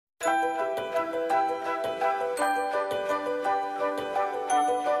At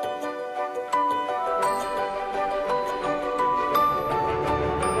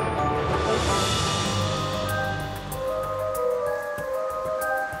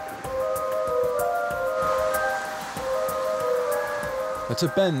a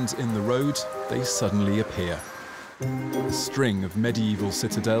bend in the road, they suddenly appear. A string of medieval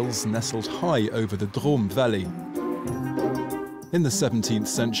citadels nestled high over the Drôme valley. In the 17th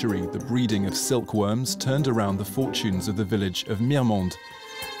century, the breeding of silkworms turned around the fortunes of the village of Mirmonde.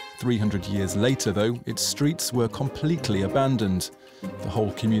 300 years later, though, its streets were completely abandoned. The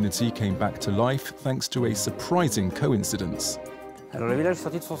whole community came back to life thanks to a surprising coincidence.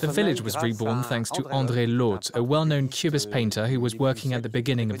 The village was reborn thanks to André L'Hôte, a well-known Cubist painter who was working at the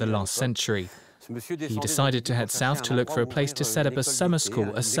beginning of the last century. He decided to head south to look for a place to set up a summer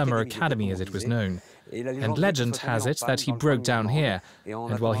school, a summer academy as it was known. And legend has it that he broke down here,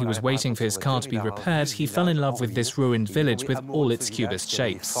 and while he was waiting for his car to be repaired, he fell in love with this ruined village with all its Cubist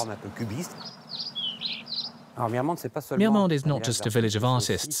shapes. Mirmonde is not just a village of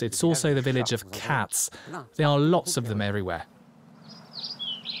artists, it's also the village of cats. There are lots of them everywhere.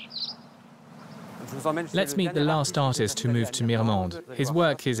 Let's meet the last artist who moved to Mirmonde. His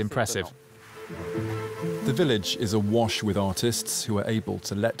work is impressive. The village is awash with artists who are able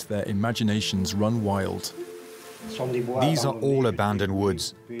to let their imaginations run wild. These are all abandoned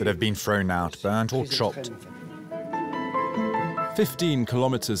woods that have been thrown out, burnt or chopped. 15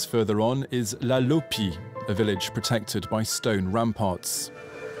 kilometers further on is La Lopie, a village protected by stone ramparts.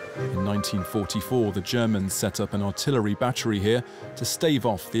 In 1944, the Germans set up an artillery battery here to stave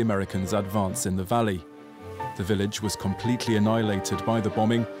off the Americans' advance in the valley. The village was completely annihilated by the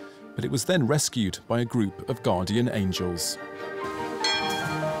bombing, but it was then rescued by a group of guardian angels.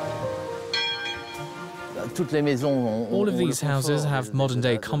 All of these houses have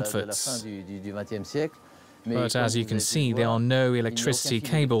modern-day comforts, but as you can see, there are no electricity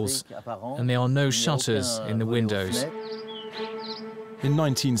cables, and there are no shutters in the windows. In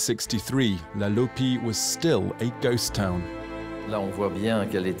 1963, La Lopie was still a ghost town.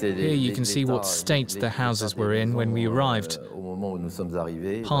 Here you can see what state the houses were in when we arrived.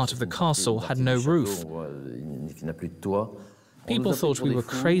 Part of the castle had no roof. People thought we were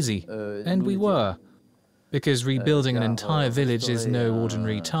crazy, and we were, because rebuilding an entire village is no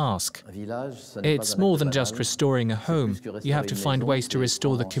ordinary task. It's more than just restoring a home. You have to find ways to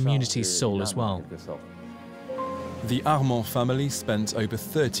restore the community's soul as well. The Armand family spent over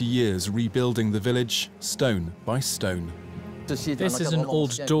 30 years rebuilding the village, stone by stone. This is an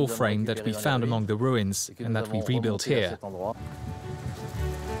old door frame that we found among the ruins and that we rebuilt here.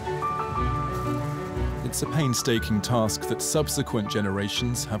 It's a painstaking task that subsequent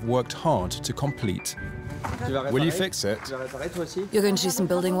generations have worked hard to complete. Will you fix it? You're going to do some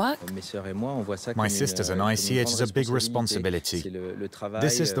building work? My sisters and I see it as a big responsibility.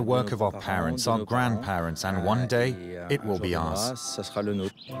 This is the work of our parents, our grandparents, and one day it will be ours.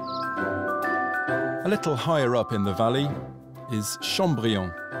 A little higher up in the valley is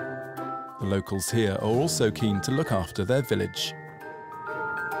Chabrillan. The locals here are also keen to look after their village.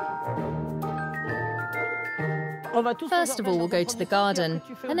 First of all, we'll go to the garden,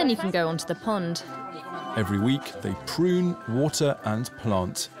 and then you can go onto the pond. Every week, they prune, water and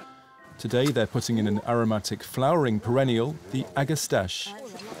plant. Today, they're putting in an aromatic flowering perennial, the agastache.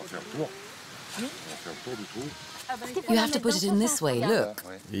 You have to put it in this way, look.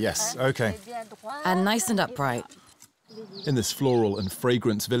 Yes, okay. And nice and upright. In this floral and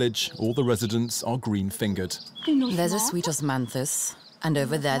fragrant village, all the residents are green-fingered. There's a sweet osmanthus, and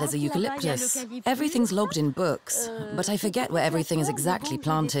over there there's a eucalyptus. Everything's logged in books, but I forget where everything is exactly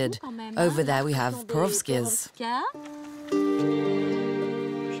planted. Over there we have perovskias.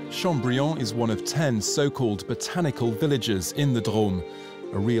 Chabrillan is one of 10 so-called botanical villages in the Drôme,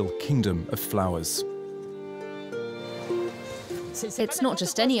 a real kingdom of flowers. It's not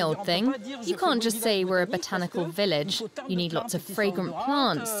just any old thing. You can't just say we're a botanical village. You need lots of fragrant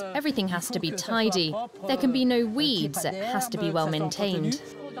plants. Everything has to be tidy. There can be no weeds. It has to be well maintained.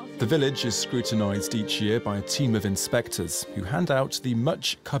 The village is scrutinised each year by a team of inspectors who hand out the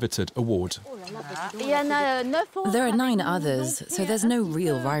much-coveted award. There are 9 others, so there's no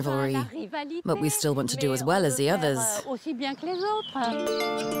real rivalry. But we still want to do as well as the others.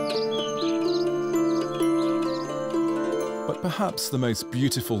 But perhaps the most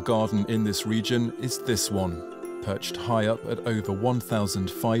beautiful garden in this region is this one, perched high up at over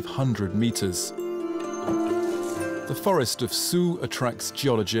 1,500 metres. The forest of Saoû attracts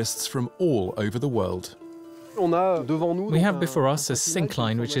geologists from all over the world. We have before us a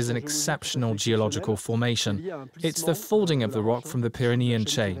syncline, which is an exceptional geological formation. It's the folding of the rock from the Pyrenean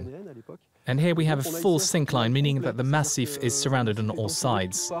chain. And here we have a full syncline, meaning that the massif is surrounded on all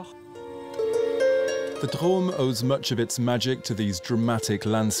sides. The Drôme owes much of its magic to these dramatic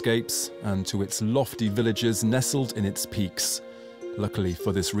landscapes and to its lofty villages nestled in its peaks. Luckily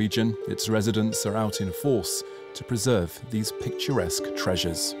for this region, its residents are out in force to preserve these picturesque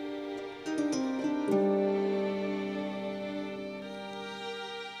treasures.